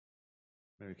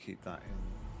Maybe keep that in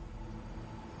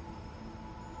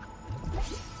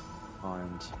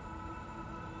mind.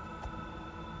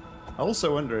 I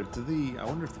also wonder, I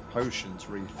wonder if the potions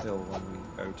refill when we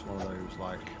go to one of those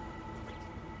like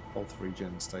health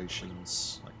regen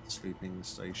stations, like the sleeping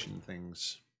station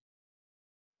things.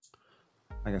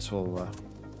 I guess we'll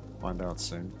find out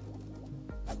soon.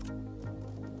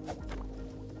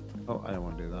 Oh, I don't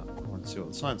want to do that. I want to see what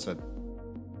the sign said.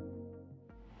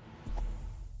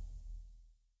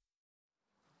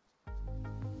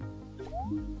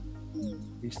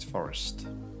 East Forest.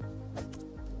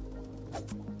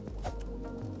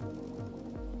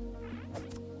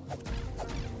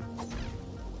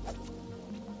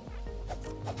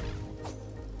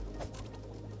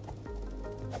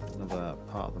 Another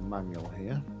part of the manual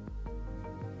here.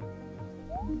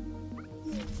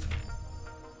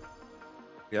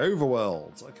 The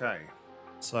overworld. Okay.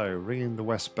 So, ringing the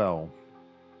West Bell.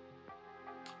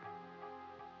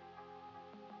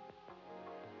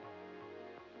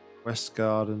 West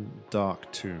Garden,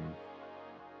 Dark Tomb.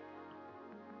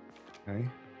 Okay.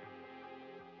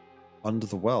 Under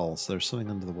the well. So there's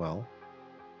something under the well.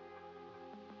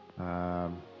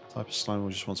 Type of slime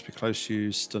just wants to be close to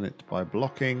you. Stun it by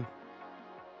blocking.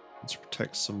 Let's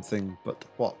protect something, but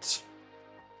what?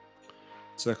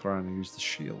 Circle around and use the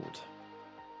shield.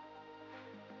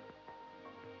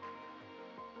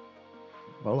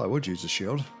 Well, I would use a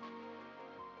shield.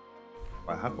 If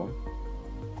I had one.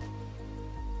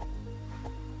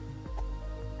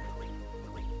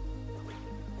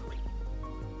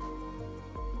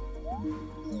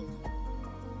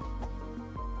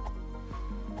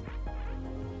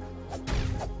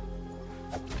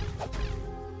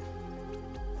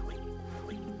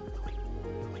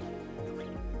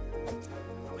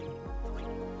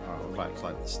 We're back to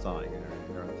like the starting area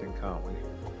here, I think, aren't we?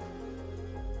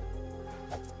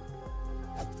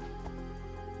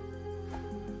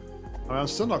 I mean, I'm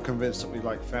still not convinced that we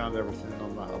like found everything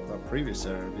on that previous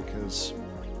area because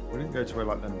we didn't go to where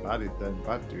like them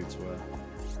bad dudes were.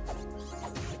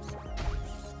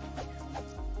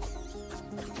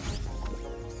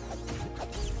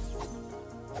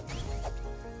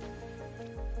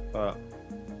 But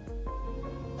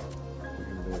what we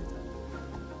can do?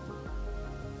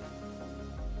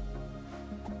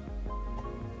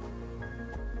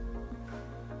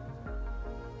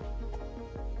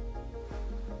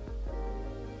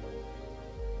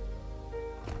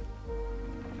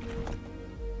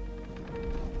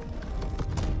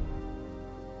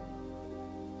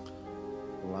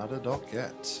 Ladder dock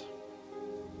yet?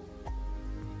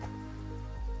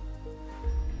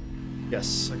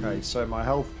 Yes, okay, so my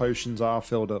health potions are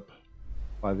filled up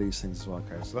by these things as well.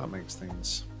 Okay, so that makes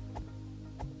things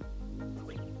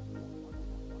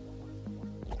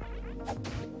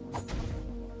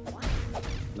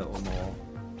a little more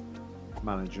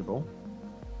manageable.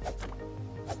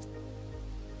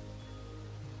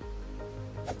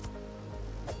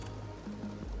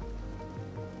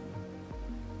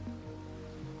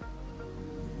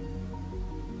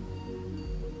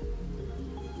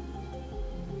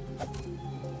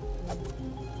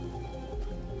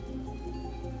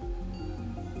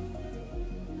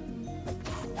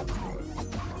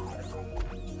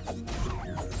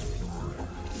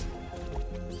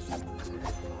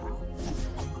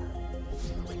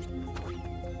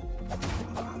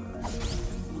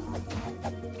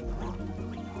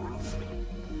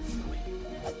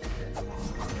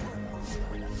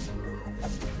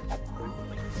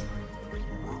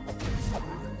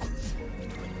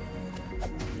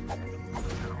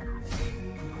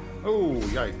 Oh,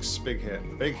 yikes. Big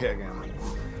hit. Big hit again.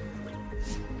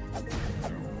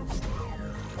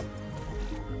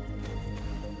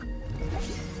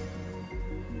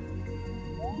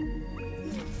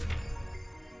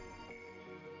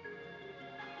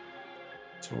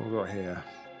 So what we've got here.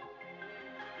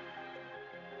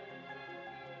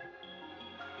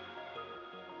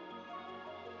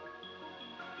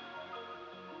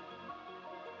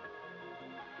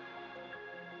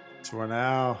 So we're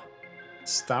now...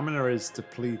 Stamina is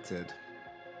depleted.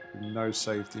 No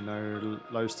safety, no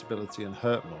low stability, and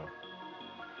hurt more.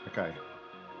 Okay.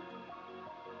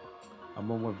 And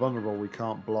when we're vulnerable, we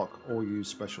can't block or use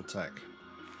special tech.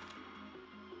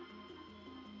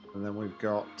 And then we've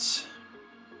got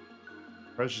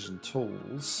treasures and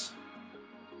tools.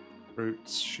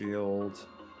 Fruits, shield,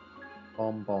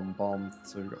 bomb, bomb, bomb.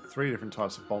 So we've got 3 different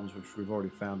types of bombs, which we've already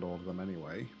found all of them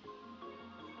anyway.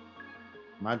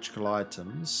 Magical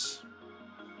items.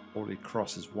 Already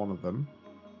Cross is one of them.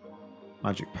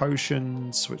 Magic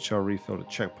potions, which are refilled at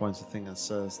checkpoints. I think it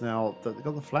says now that they've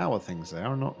got the flower things there.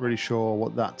 I'm not really sure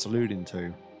what that's alluding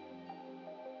to.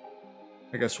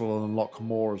 I guess we'll unlock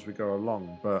more as we go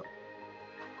along, but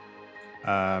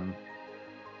yeah,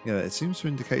 it seems to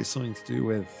indicate something to do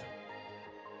with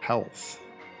health.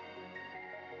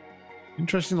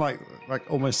 Interesting, like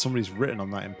almost somebody's written on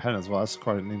that in pen as well. That's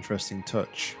quite an interesting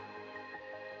touch.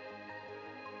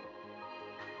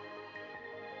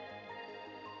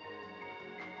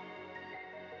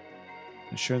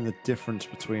 It's showing the difference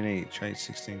between each.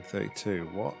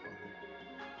 H1632. What?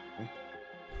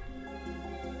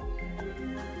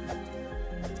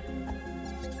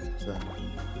 So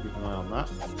keep an eye on that.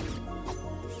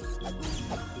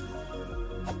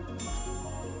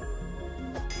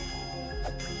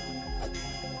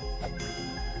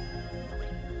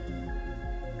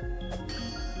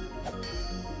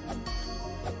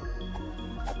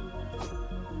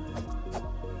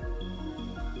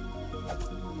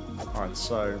 Alright,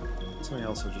 so something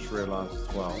else I just realised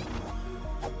as well.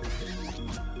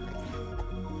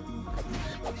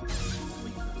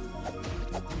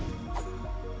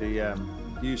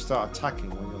 You start attacking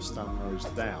when your stamina is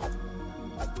down.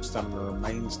 Your stamina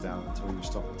remains down until you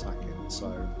stop attacking.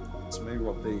 So it's maybe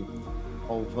what the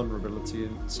whole vulnerability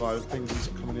side of things is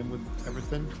coming in with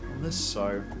everything on this.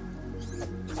 So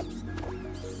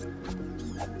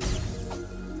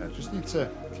yeah, just need to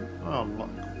keep an eye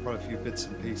on quite a few bits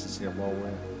and pieces here while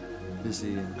we're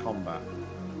busy in combat.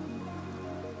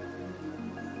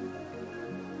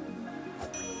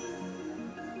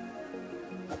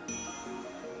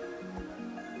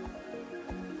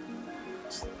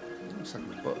 Looks like a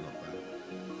button up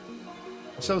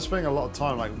there. So I'm spending a lot of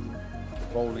time like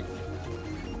rolling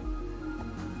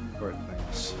for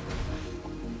things.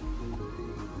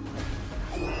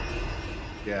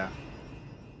 Yeah,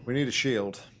 we need a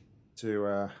shield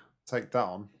to take that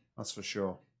on. That's for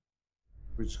sure.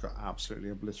 We just got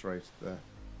absolutely obliterated there.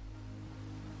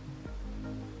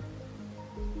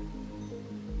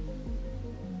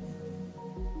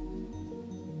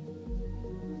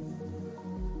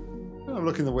 Oh,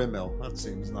 look in the windmill. That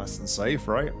seems nice and safe,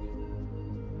 right?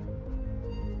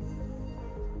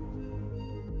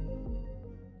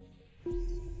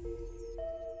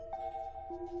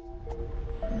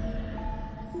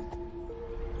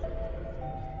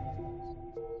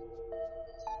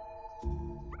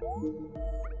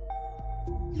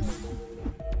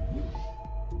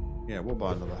 Yeah, we'll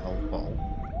buy another health bottle.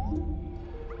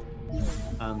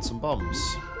 And some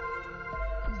bombs.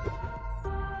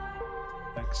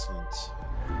 Excellent.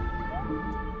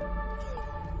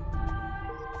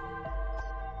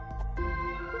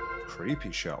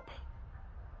 Creepy shop.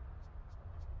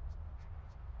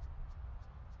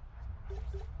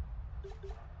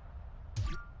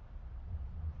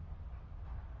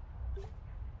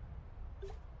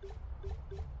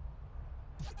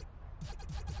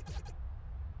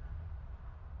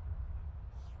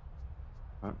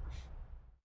 Right.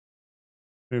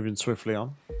 Moving swiftly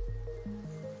on.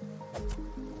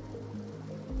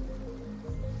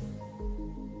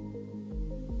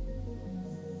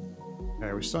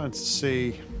 Okay, we're starting to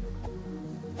see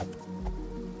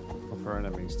other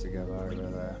enemies together over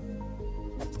there,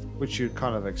 which you'd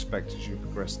kind of expect as you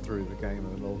progress through the game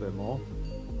a little bit more.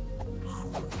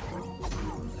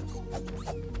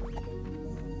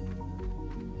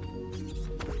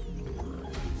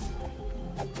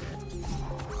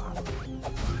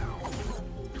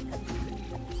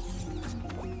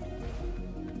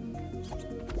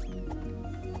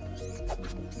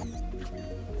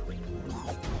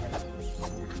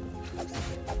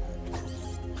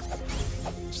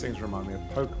 Things remind me of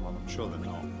Pokemon. I'm sure they're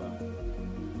not, but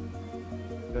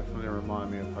definitely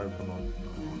remind me of Pokemon.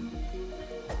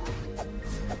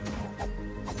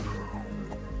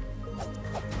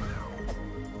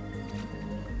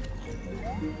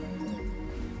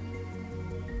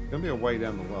 Gonna be a way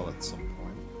down the well at some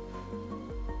point.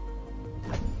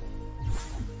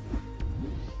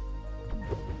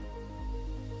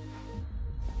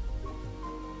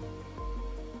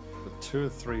 But 2 or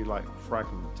 3 like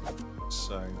fragmented.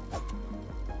 So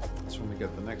that's when we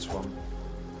get the next one.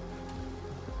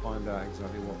 Find out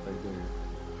exactly what they do.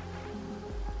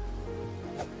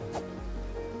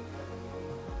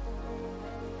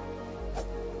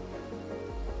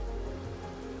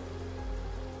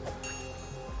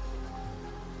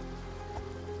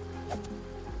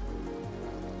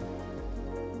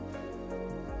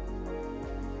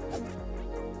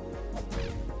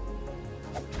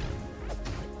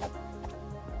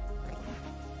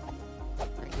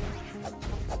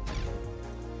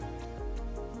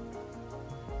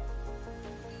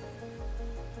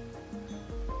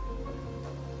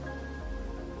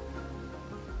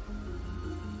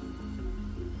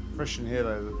 Impression here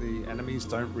though that the enemies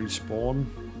don't respawn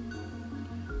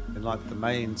in in like the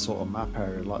main sort of map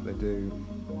area, like they do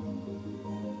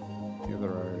the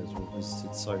other areas we've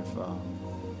visited so far.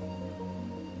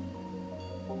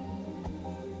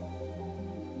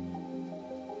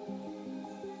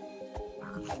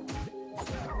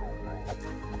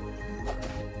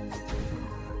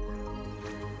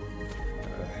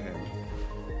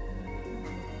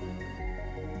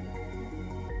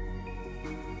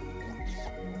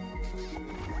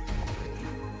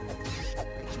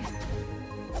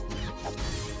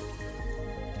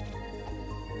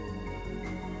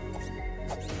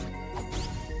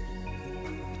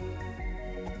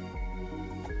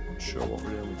 Sure what we're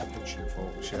doing with the pitching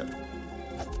forks yet.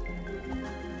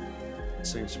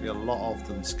 Seems to be a lot of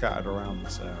them scattered around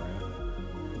this area.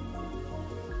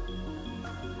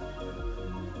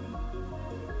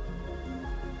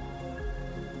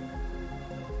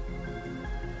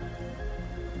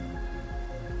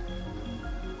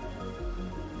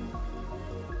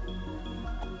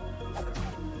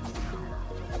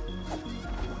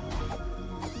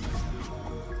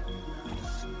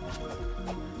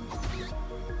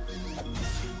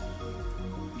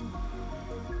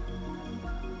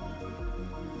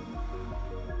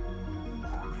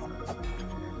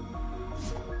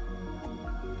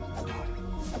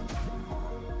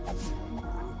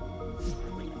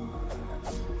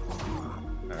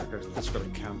 Just got to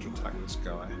counterattack this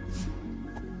guy.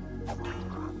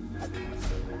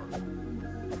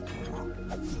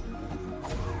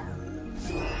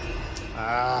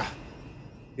 Ah,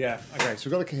 yeah. Okay, so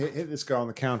we've got to hit this guy on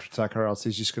the counterattack, or else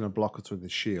he's just going to block us with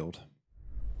his shield.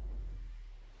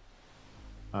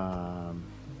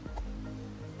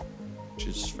 Which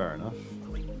is fair enough.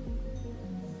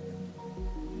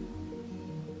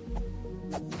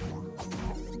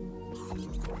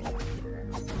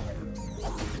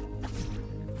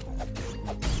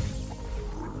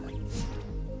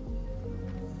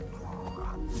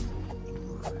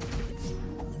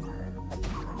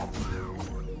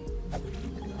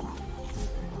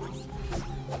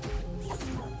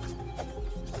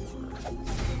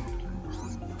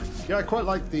 Yeah, I quite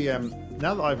like the,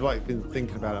 now that I've been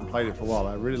thinking about it and played it for a while,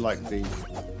 I really like the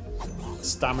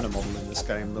stamina model in this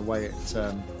game, the way it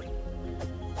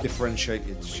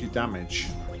differentiates your damage.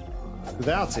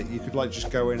 Without it, you could like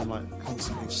just go in and like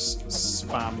constantly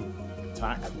spam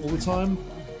attack all the time.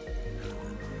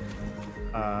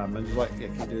 And just like, yeah,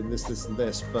 keep doing this, this and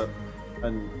this,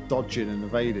 and dodging and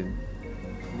evading.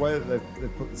 The way that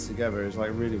they've put this together is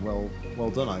like really well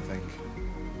done, I think.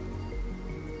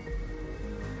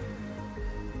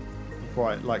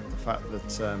 Quite like the fact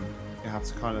that you have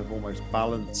to kind of almost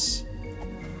balance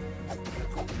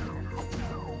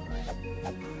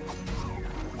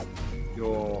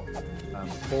your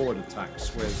forward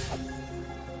attacks with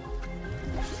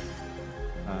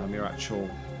your actual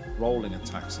rolling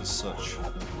attacks as such.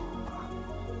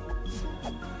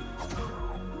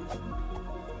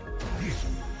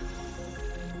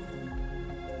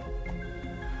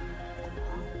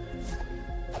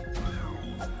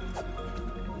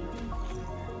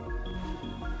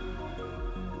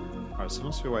 So there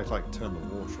must be a way to like turn the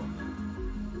water on.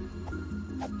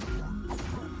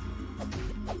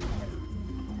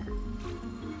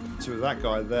 So with that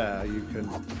guy there, you can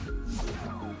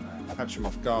catch him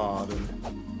off guard and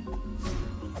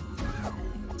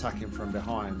attack him from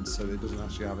behind, so that he doesn't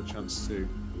actually have a chance to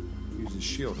use his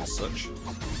shield as such.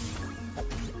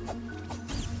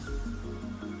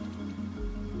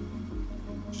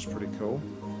 Which is pretty cool.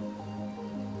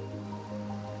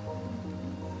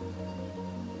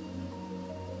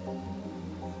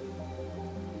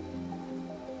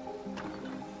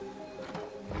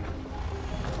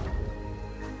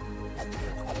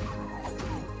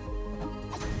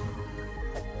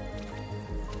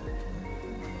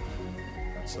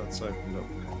 So that's opened up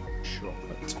a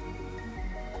shortcut.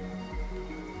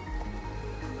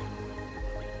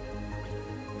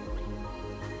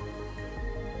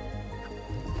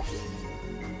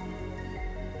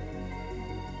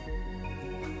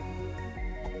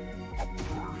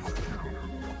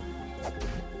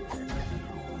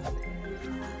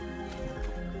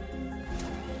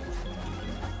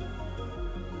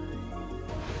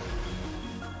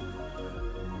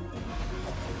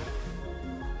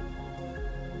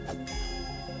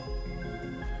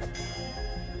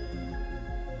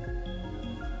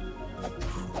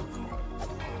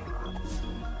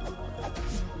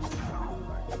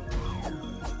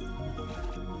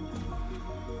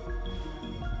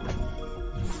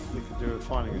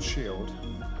 Finding a shield.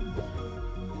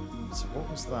 So what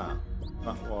was that?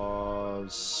 That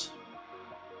was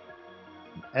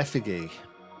an effigy.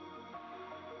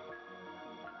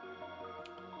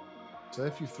 So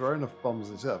if you throw enough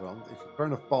bombs, if you throw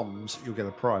enough bombs, you'll get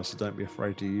a prize. So don't be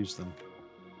afraid to use them.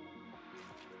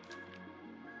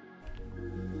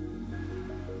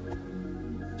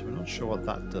 So we're not sure what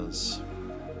that does.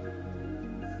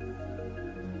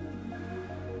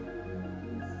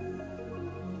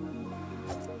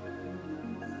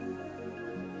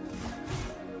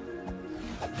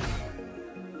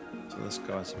 So this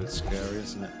guy's a bit scary,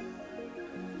 isn't it?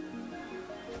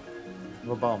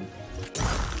 A bomb.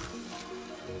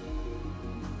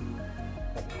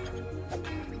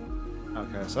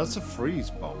 Okay, so that's a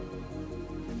freeze bomb.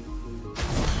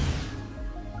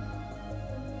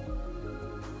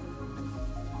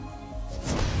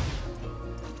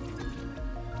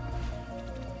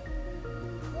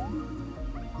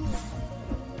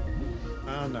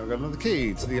 And now we've got another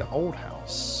key to the old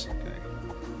house. Okay.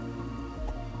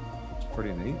 It's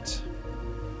pretty neat.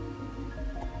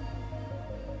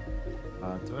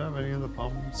 Do I have any other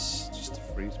bombs? Just the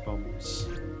freeze bombs.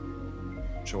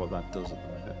 Not sure what that does at the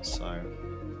minute, so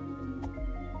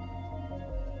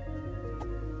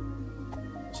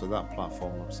that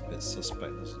platform looks a bit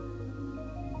suspect,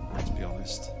 let's be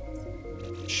honest.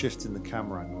 Shifting the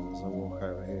camera angle as I walk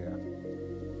over here.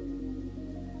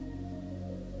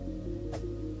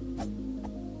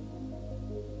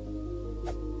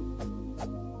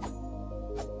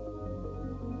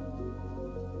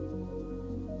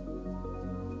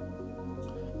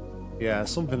 Yeah,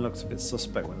 something looks a bit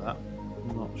suspect with that.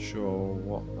 I'm not sure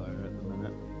what though at the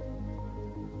minute.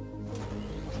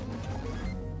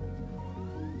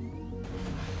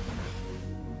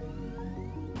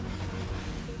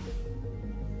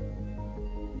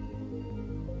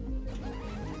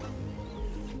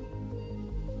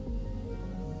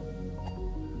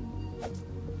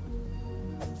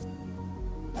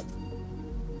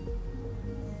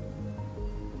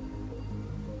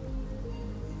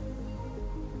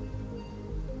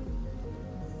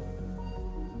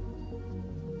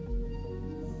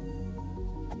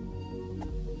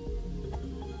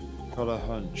 Got a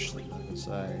hunch that there's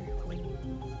a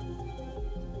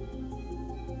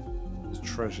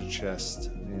treasure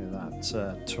chest near that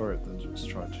turret that just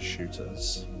tried to shoot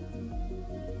us.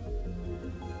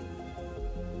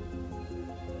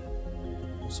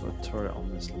 Also a turret on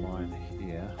this line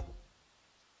here.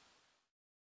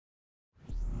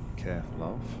 Be careful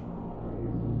of.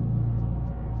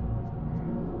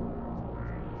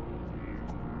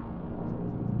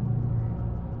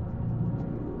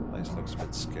 Looks a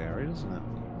bit scary, doesn't it?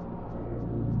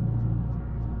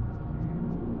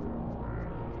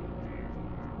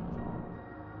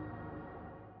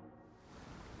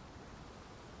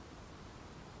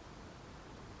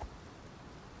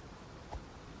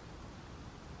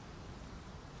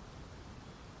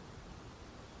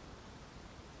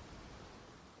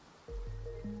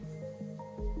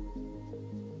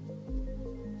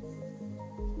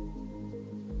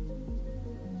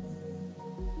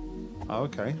 Oh,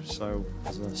 okay, so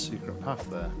there's a secret path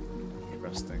there.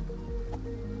 Interesting.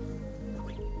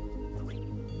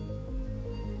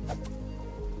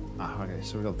 Ah, okay,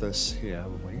 so we got this here,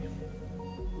 haven't we?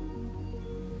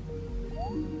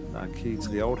 That key to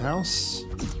the old house?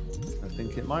 I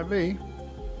think it might be.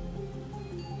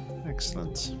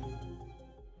 Excellent.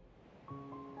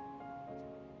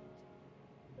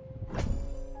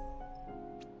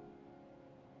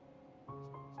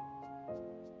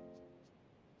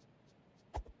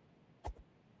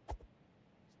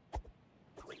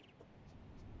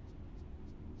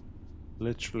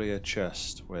 Literally a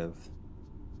chest with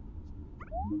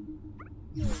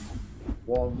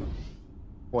 1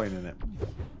 coin in it.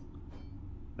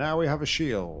 Now we have a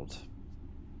shield.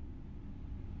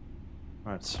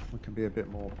 Right, we can be a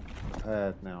bit more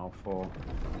prepared now for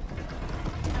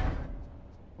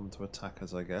them to attack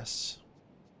us, I guess.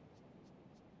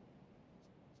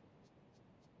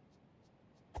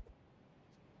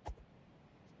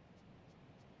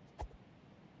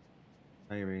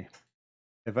 Maybe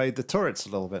evade the turrets a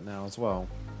little bit now as well.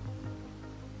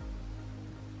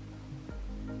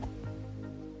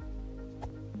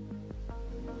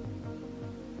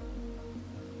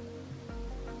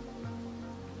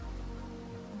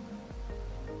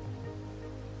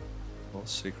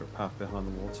 Secret path behind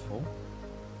the waterfall.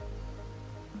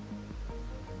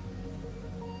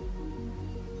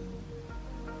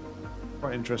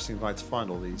 Quite interesting, like to find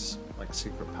all these like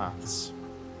secret paths,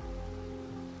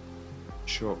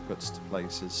 shortcuts to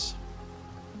places.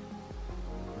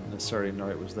 Didn't necessarily know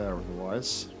it was there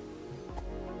otherwise.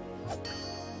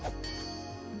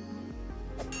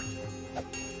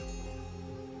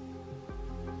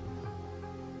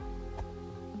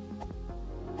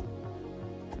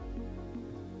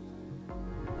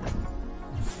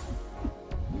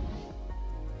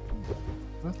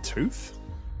 A tooth?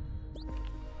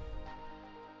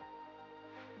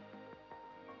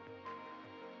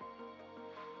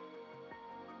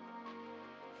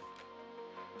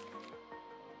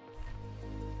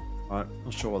 Right,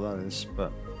 not sure what that is,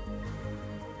 but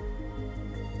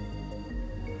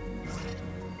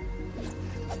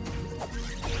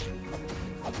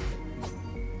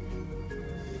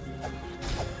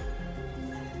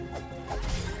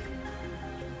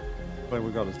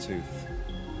we got a tooth.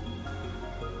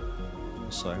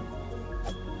 So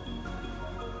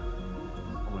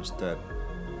almost dead.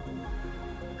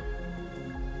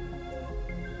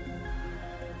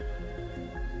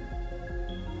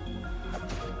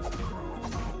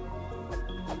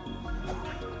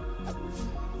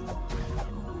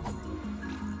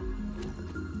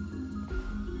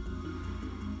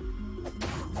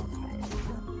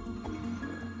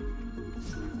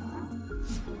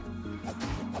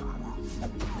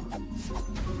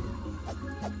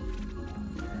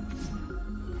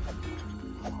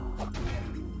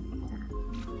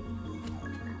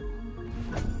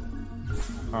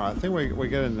 Alright, I think we're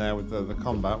getting there with the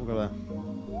combat. We've got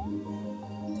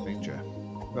a danger.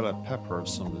 We've got a pepper of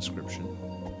some description.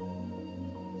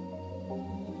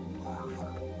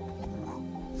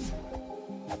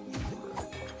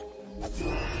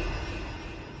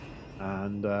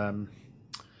 And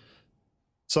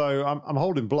so I'm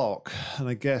holding block, and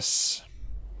I guess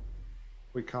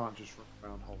we can't just run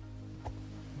around holding.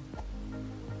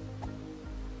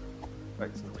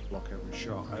 Effectively block every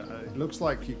shot. It looks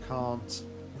like you can't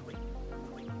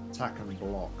attack and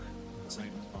block at the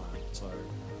same time, so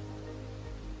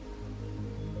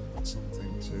that's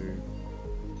something to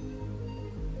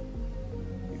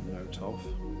keep note of.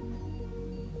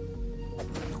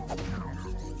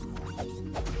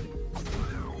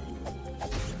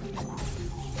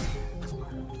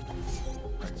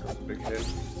 That's a big hit.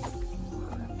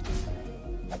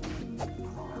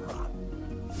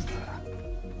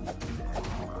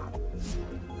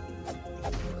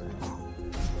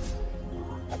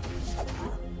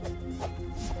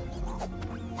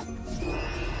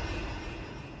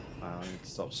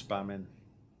 Stop spamming.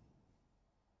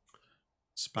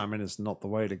 Spamming is not the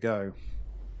way to go.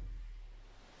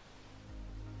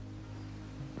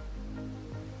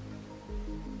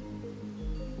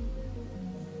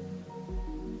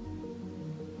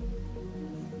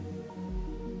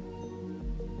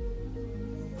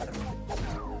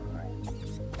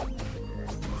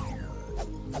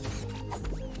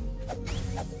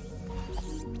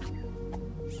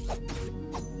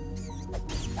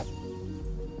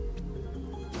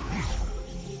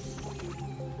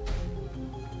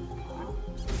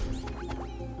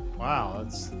 Wow,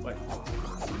 that's like...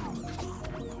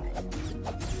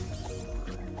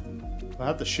 I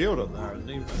had the shield up there, and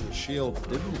even the shield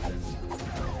did anything.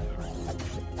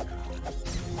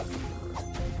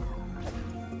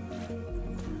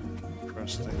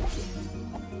 Interesting.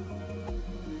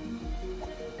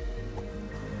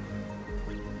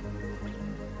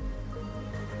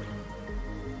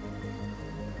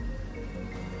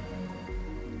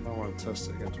 I want to test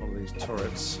it against one of these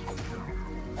turrets.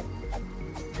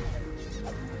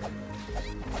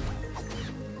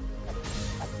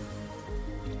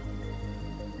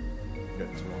 Get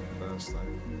to one first, though.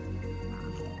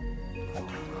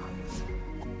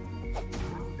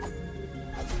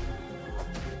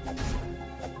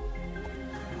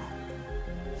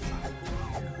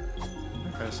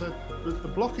 Okay, so the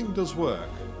blocking does work.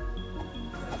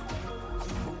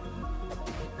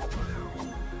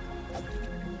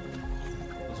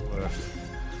 Does work.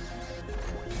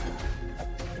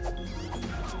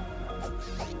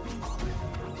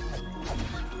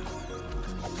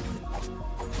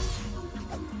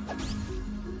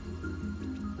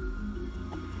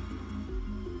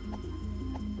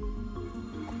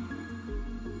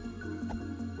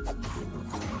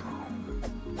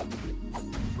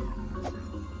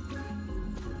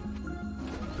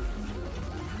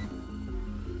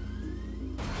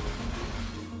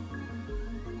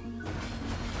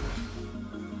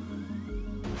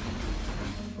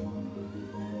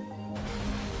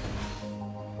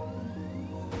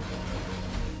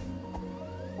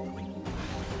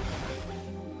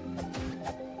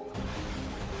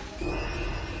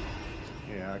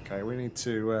 Okay, we need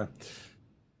to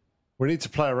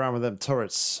play around with them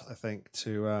turrets, I think,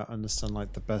 to understand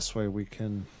like the best way we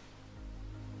can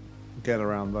get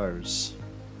around those.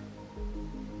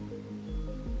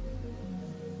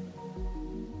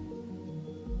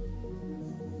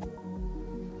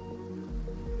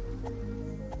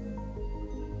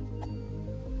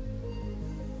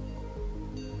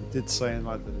 It did say in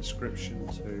like the description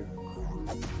to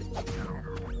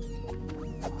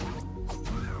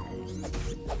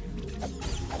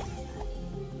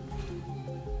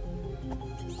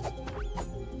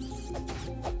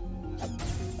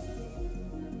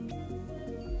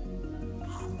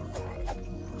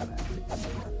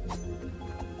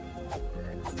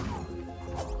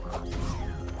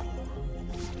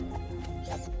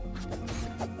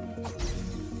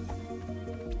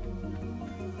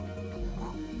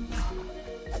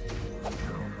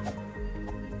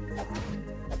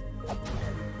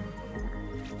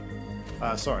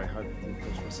Sorry, I didn't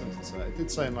finish my sentence there. It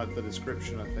did say in like the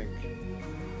description, I think,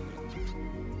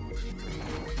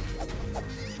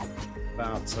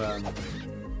 about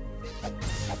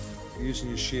using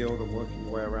your shield and working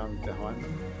your way around behind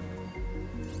them.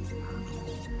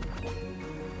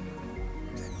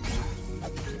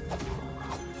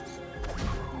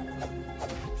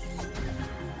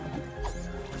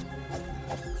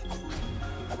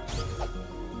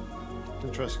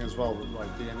 Interesting as well that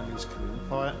like the enemies can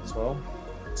fight as well,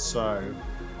 so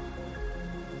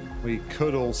we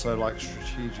could also like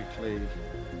strategically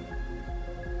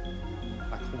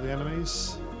tackle the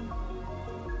enemies.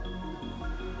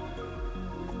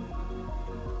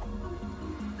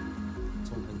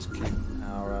 Something to keep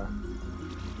our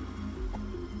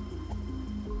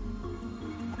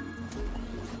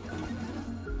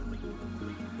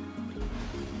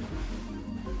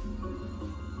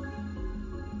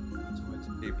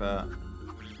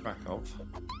track of.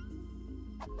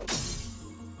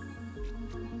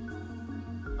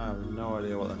 I have no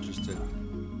idea what that just did.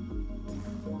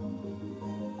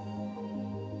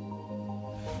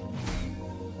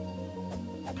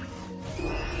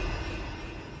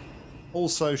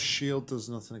 Also, shield does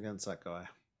nothing against that guy.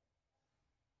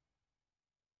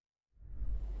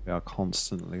 We are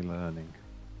constantly learning.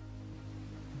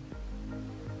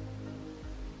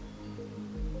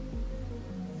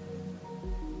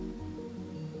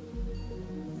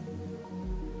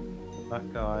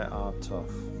 That guy are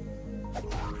tough.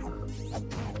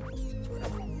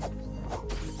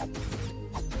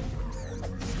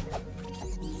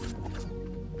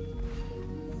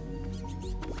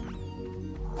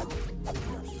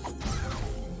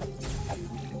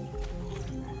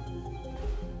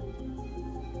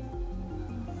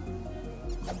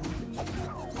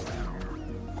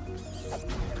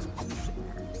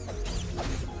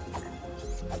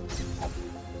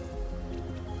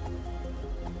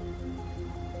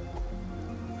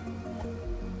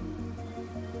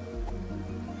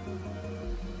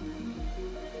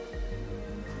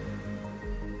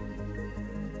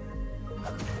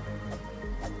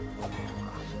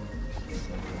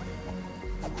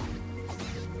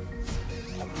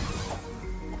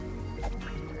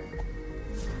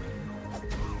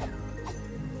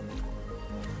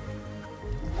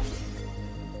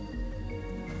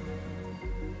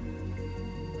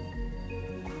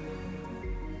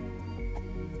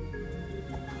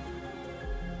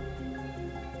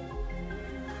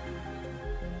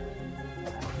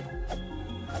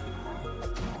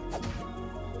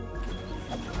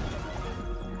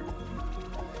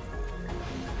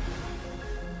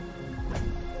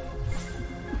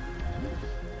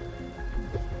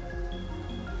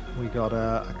 We got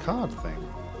a card thing.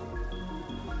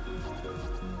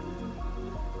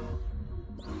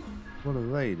 What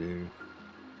do they do?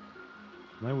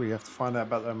 Maybe we have to find out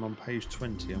about them on page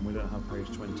 20, and we don't have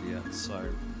page 20 yet, so...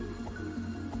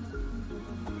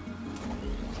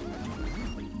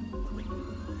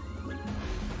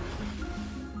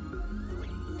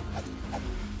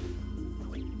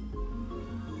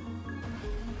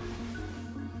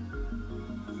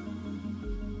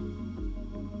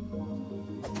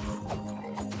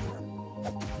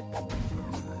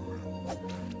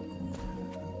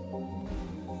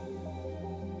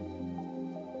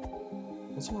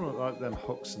 What's all like them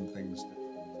hooks and things?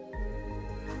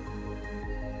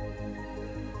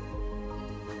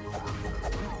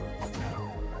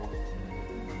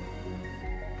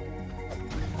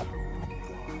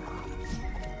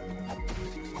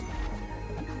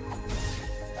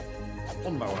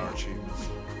 One more achievement.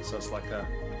 So it's like a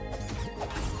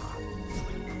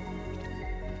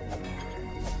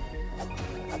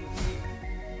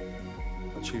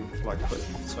achievement for like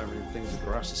putting so many things in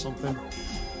grass or something.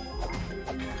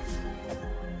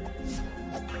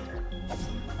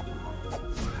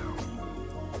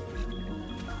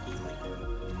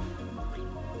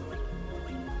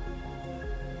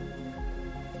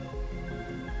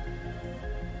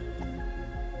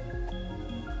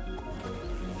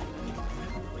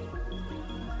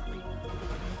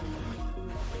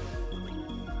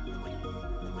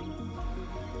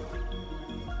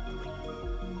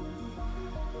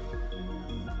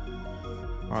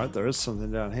 Alright, there is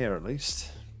something down here at least.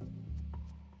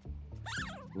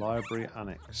 Library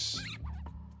Annex.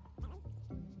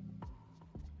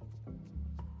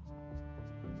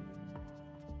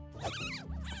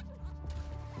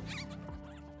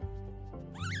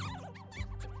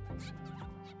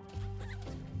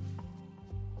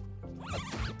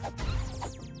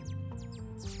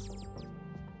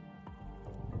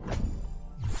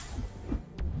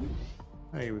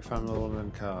 Hey, we found another one of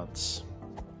them cards.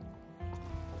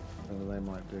 Whatever they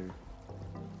might do.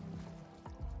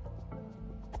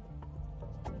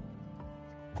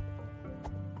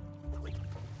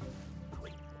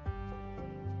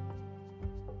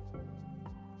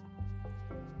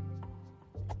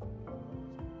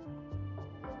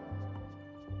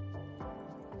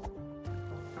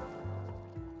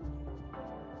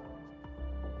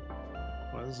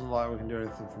 doesn't look like we can do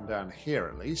anything from down here,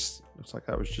 at least. Looks like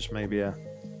that was just maybe a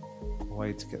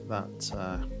way to get that.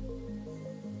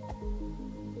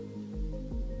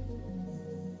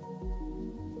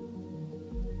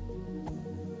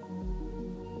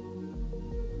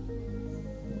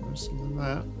 There's something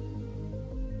there.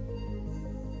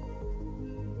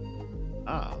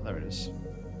 Ah, there it is.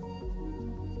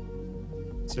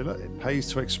 See, look, it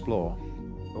pays to explore.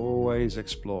 Always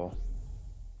explore.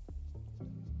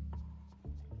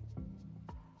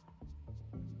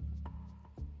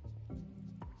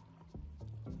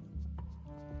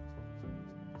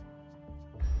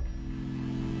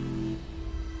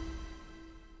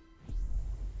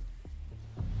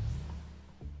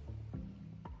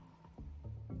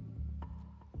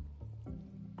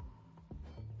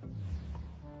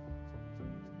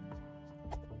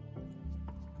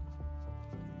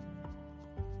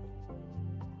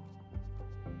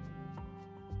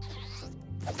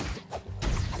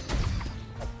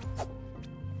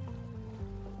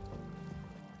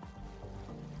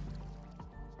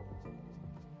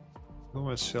 I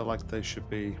almost feel like they should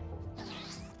be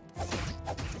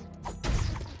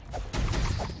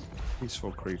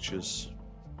peaceful creatures.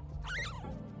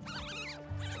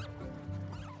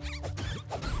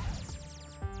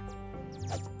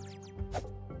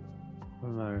 I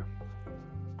don't know.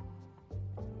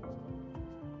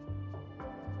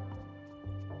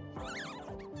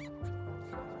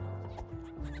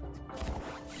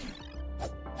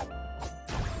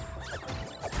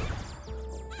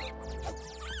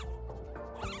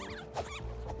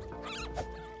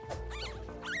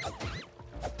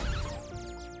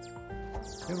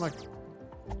 I feel like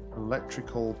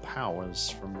electrical powers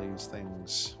from these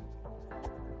things.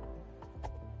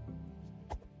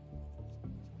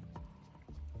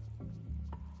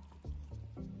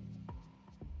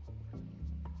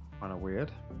 Kind of weird.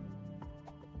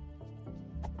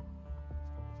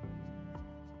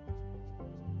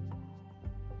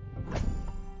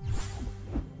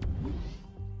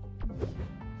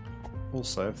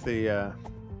 Also, if the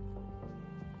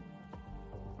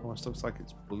almost looks like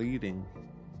it's bleeding.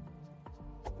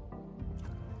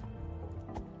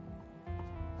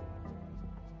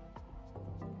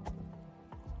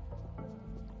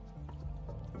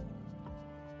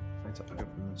 Need to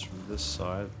open this from this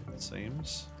side, it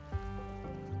seems.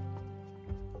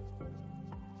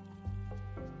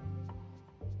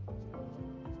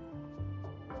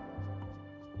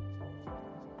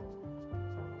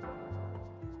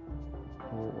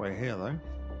 All the way here, though.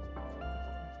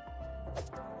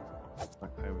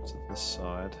 Back over to this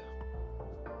side.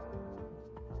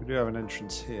 We do have an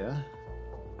entrance here.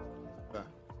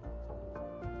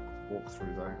 Walk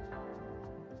through, though.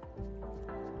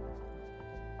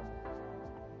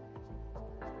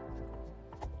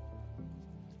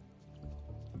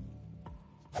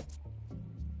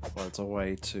 Well, it's a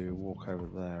way to walk over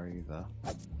there either.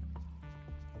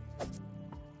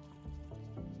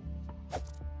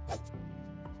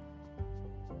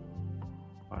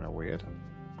 Kind of weird.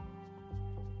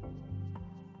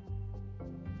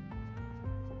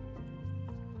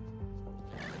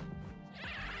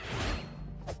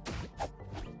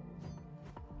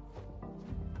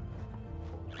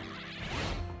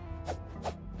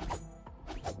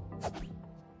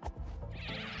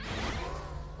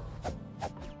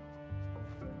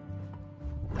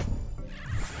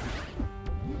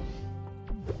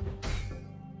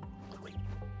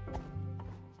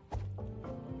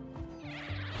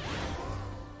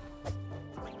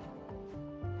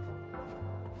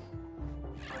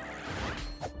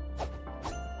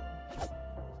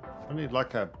 I need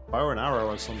like a bow and arrow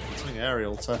or something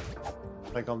aerial to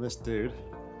take on this dude.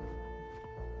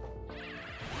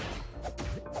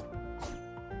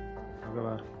 I've got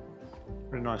a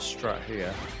pretty nice strat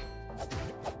here.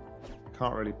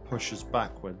 Can't really push us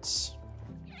backwards.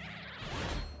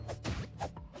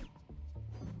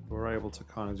 We're able to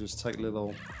kind of just take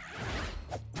little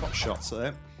pot shots at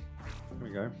it. There we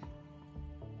go.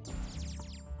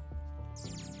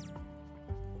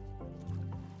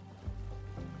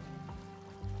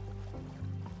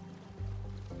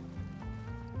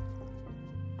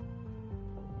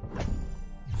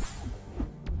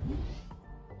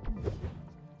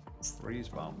 Freeze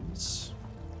bombs.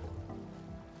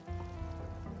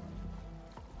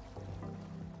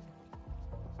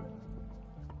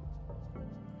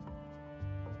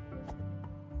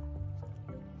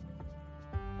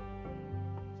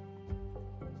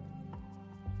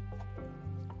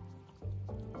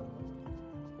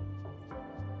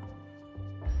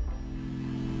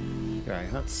 Okay,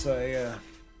 that's a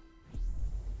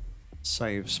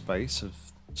save space of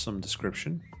some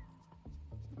description.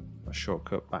 A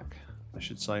shortcut back I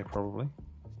should say, probably.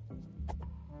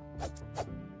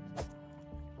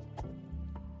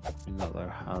 That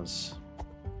though has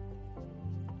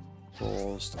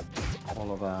caused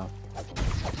all of our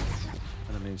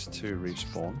enemies to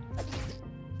respawn.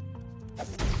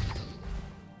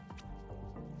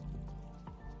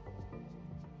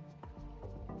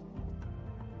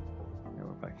 Yeah,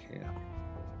 we're back here.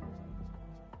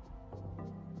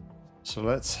 So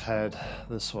let's head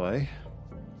this way.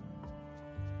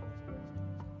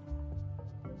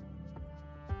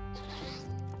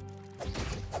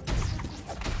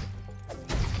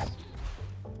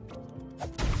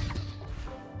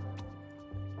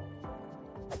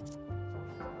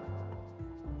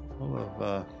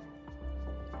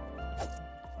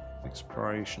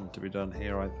 Exploration to be done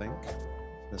here, I think.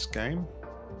 This game.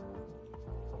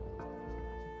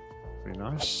 Pretty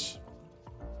nice.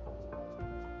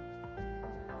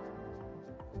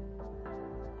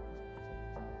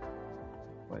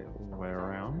 Play all the way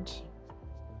around.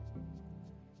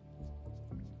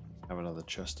 Have another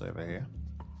chest over here.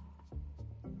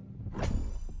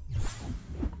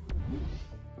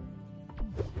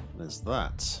 There's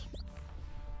that. Is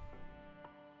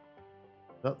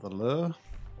that the lure?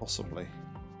 Possibly.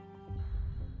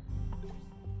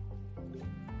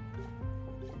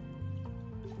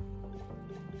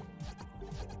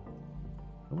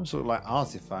 Almost look like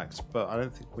artifacts, but I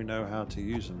don't think we know how to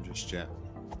use them just yet.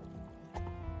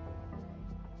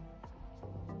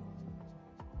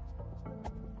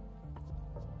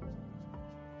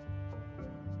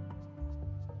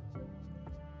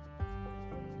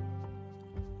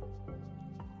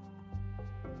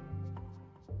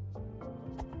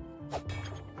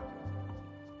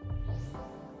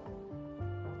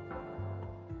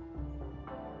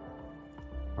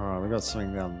 Alright, we got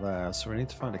something down there, so we need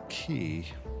to find a key.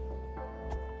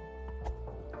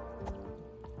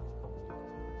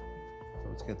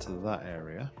 Let's get to that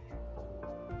area.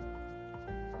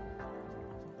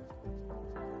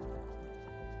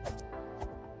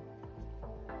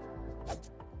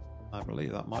 I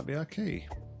believe that might be our key.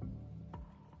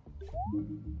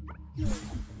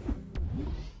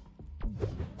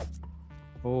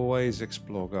 Always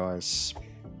explore, guys.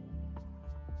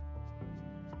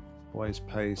 Always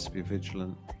pays to be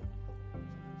vigilant.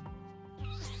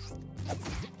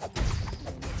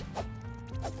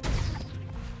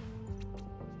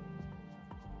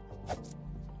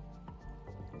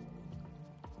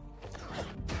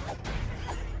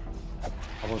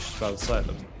 I was just about to say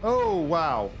them. Oh,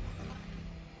 wow.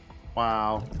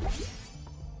 Wow.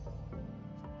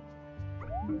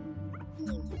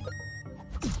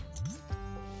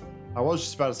 I was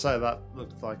just about to say that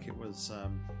looked like it was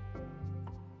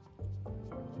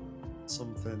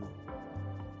something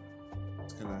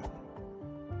that's gonna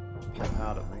pop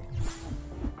out at me.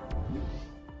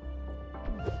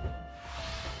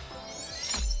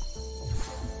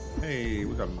 Hey,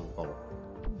 we got another bottle.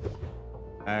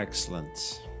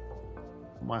 Excellent.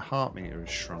 My heart meter is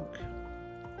shrunk.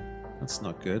 That's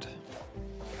not good.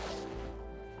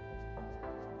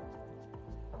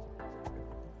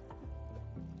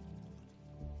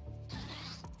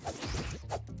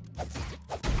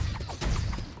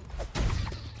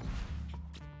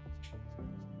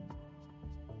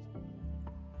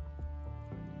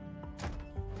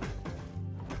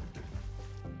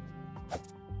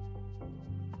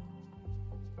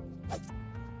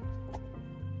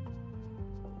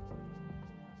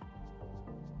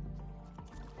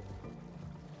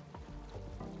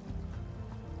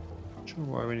 Not sure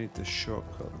why we need the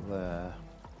shortcut there.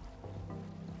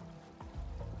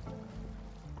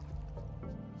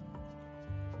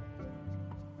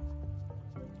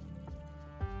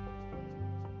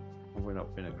 We've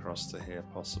not been across to here,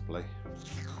 possibly.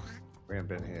 We haven't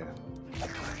been here.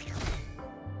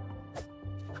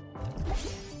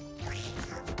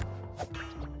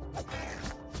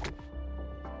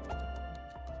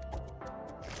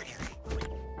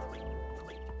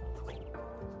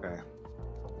 Okay.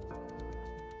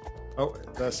 Oh,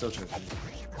 that's still changing.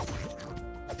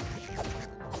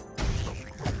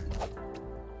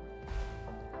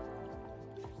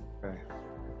 Okay.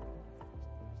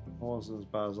 Wasn't as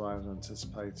bad as I was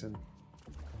anticipating.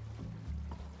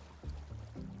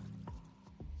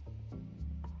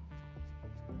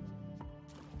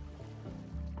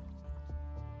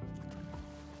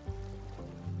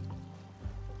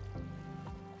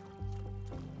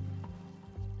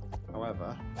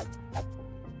 However,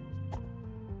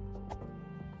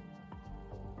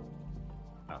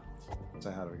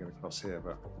 so how do we get across here?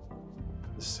 But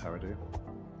this is how we do.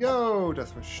 Yo,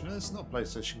 Deathwish! No, it's not a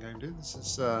PlayStation game, dude. This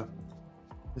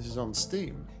is on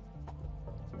Steam.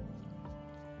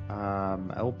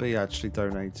 LB actually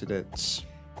donated it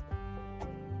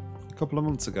a couple of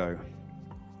months ago,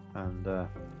 and we're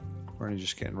only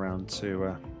just getting around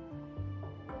to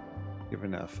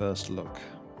giving it a first look.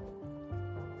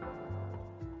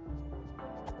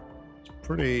 It's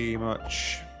pretty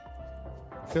much,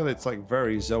 I feel it's like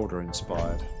very Zelda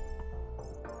inspired.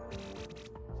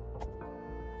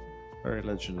 Very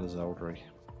Legend of Zelda-y.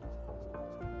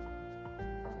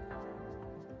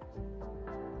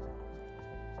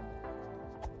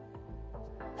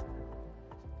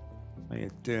 How you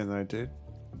doing though, dude?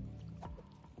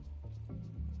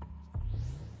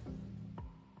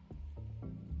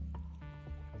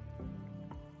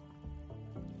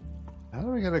 How do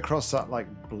we get across that, like,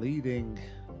 bleeding?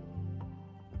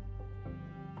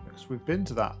 Because we've been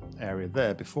to that area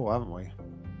there before, haven't we?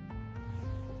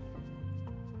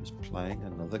 Just playing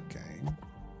another game.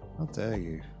 How dare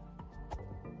you?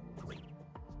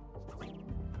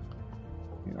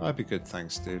 Yeah, I'd be good,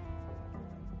 thanks, dude.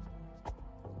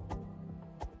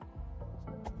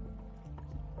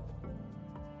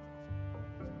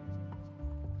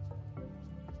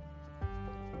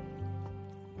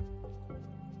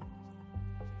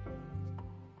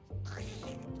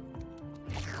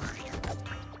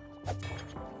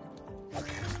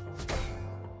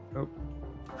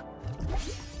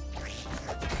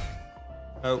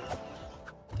 Oh.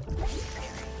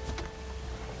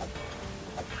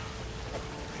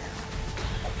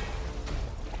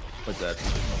 We're dead.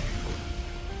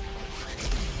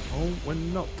 Oh, we're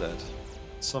not dead.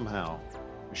 Somehow.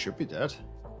 We should be dead.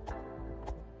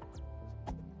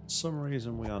 For some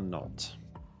reason we are not.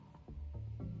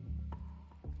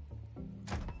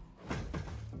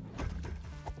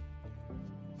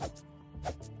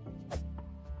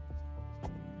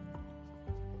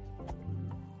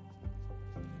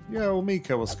 Yeah, well,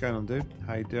 Miko, what's going on, dude?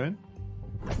 How you doing?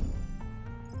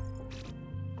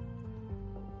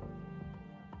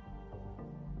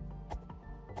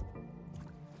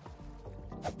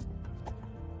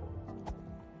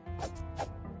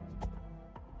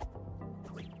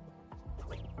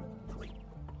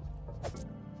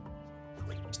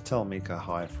 Just tell Mika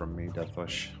hi from me,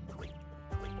 Deathwish.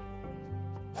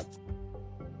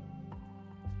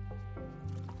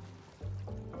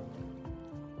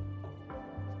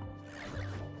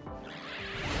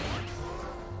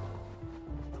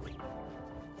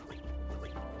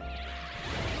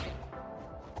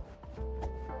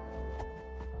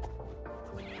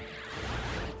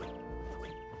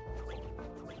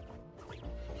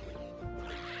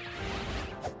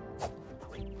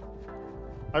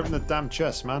 Open the damn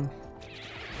chest, man.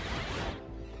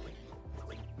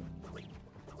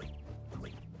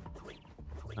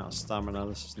 Out of stamina,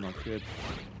 this is not good.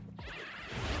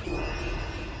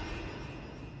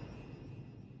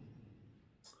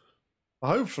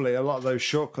 Hopefully a lot of those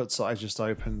shortcuts that I just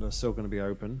opened are still going to be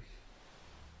open.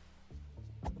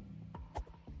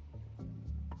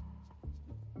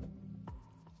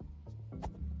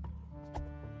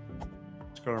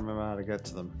 Just got to remember how to get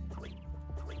to them.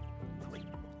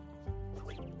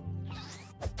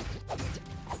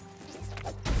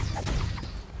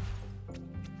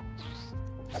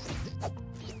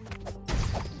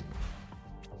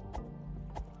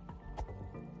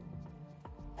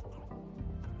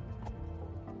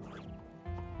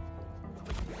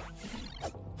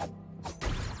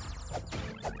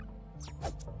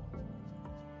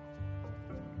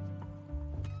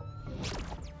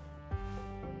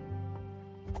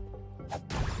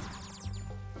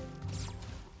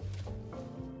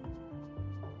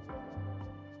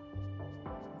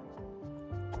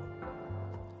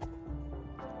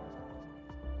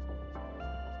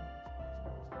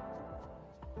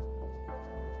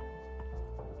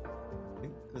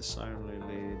 This only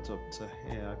leads up to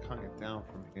here. I can't get down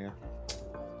from here.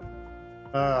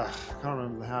 I can't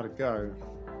remember how to go.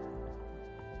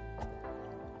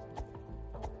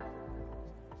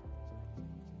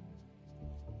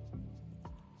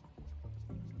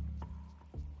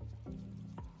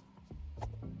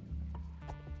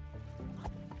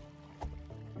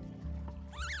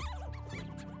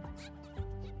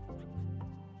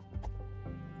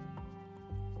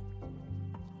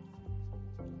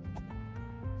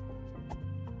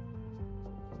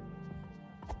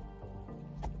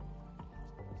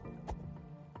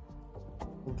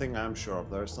 One thing I'm sure of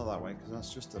though, it's not that way because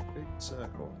that's just a big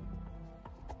circle.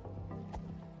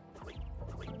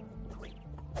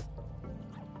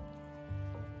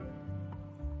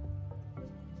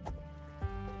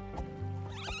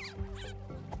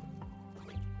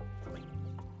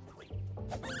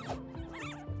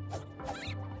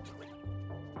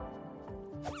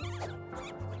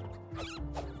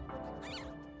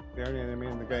 The only enemy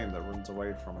in the game that runs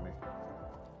away from me.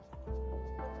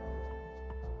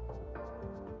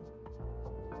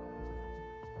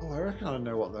 Oh, I reckon I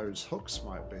know what those hooks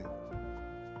might be.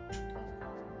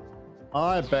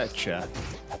 I betcha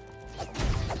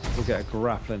we'll get a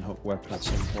grappling hook weapon at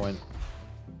some point.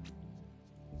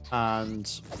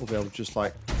 And we'll be able to just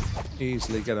like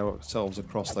easily get ourselves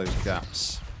across those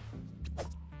gaps.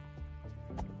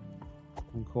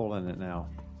 I'm calling it now.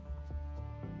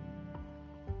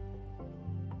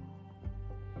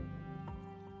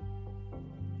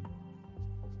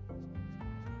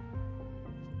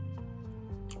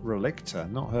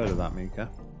 Relictor, not heard of that, Mika.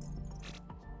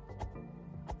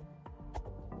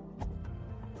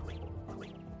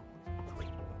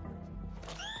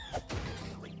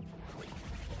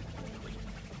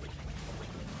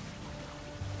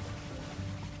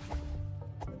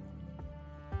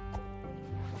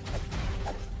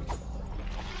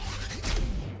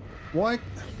 Why?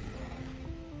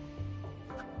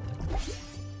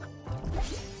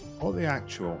 What the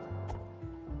actual?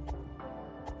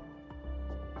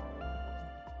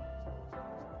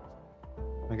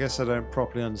 I guess I don't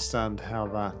properly understand how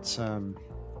that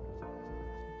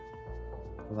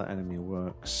enemy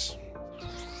works.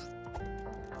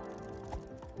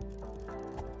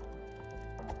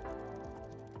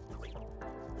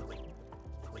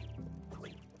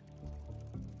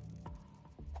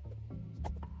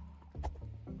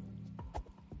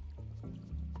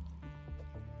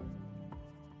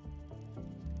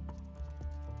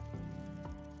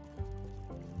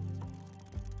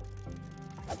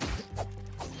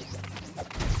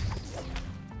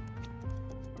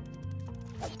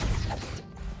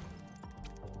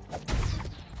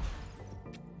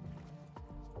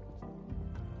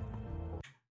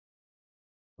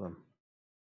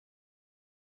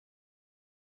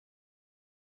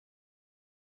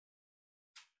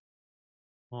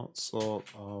 What sort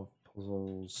of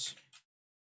puzzles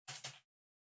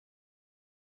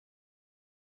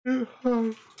you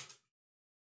have?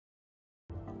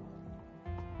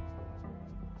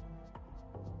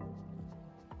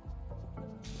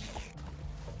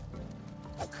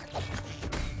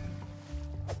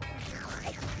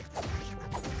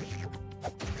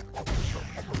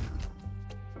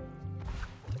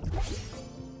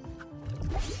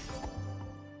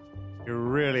 You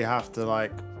really have to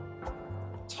like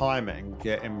time it and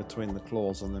get in between the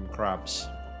claws on them crabs.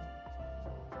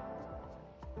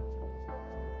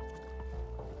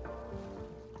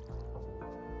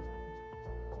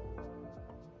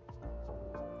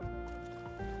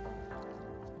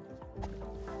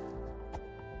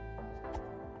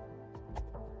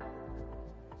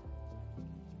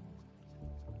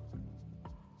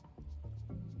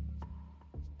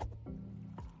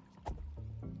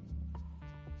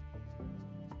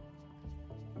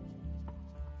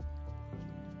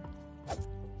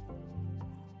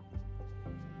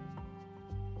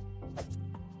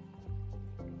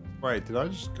 Wait, did I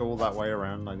just go all that way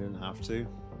around? I didn't have to.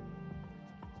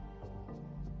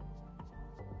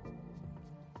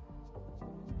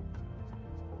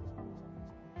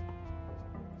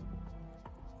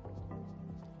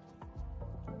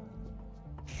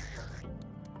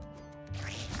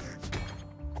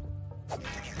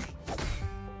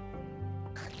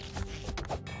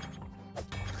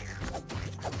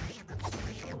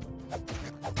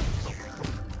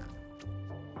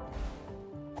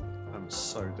 I'm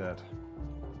so dead.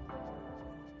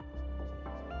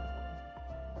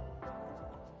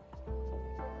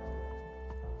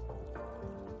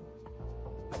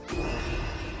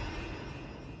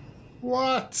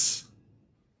 What?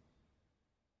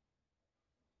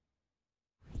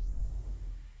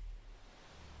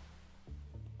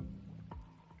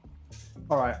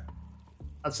 All right,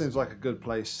 that seems like a good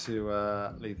place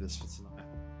to leave this for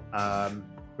tonight.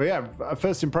 But yeah,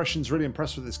 first impressions, really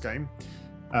impressed with this game.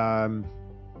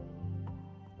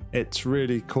 It's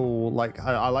really cool. Like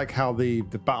I like how the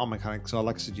battle mechanics are.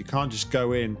 Like I said, you can't just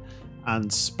go in and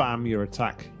spam your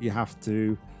attack. You have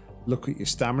to look at your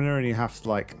stamina and you have to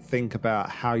like think about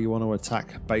how you want to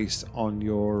attack based on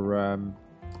your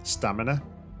stamina.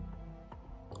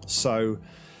 So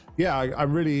yeah,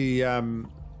 I'm really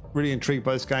really intrigued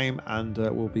by this game, and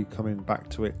we'll be coming back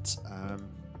to it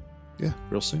yeah,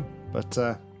 real soon.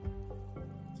 But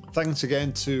thanks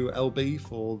again to LB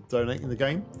for donating the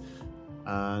game,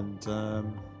 and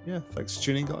yeah, thanks for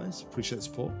tuning, guys. Appreciate the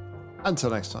support.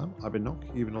 Until next time, I've been Nock,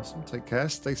 you've been awesome. Take care,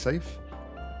 stay safe,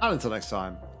 and until next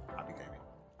time,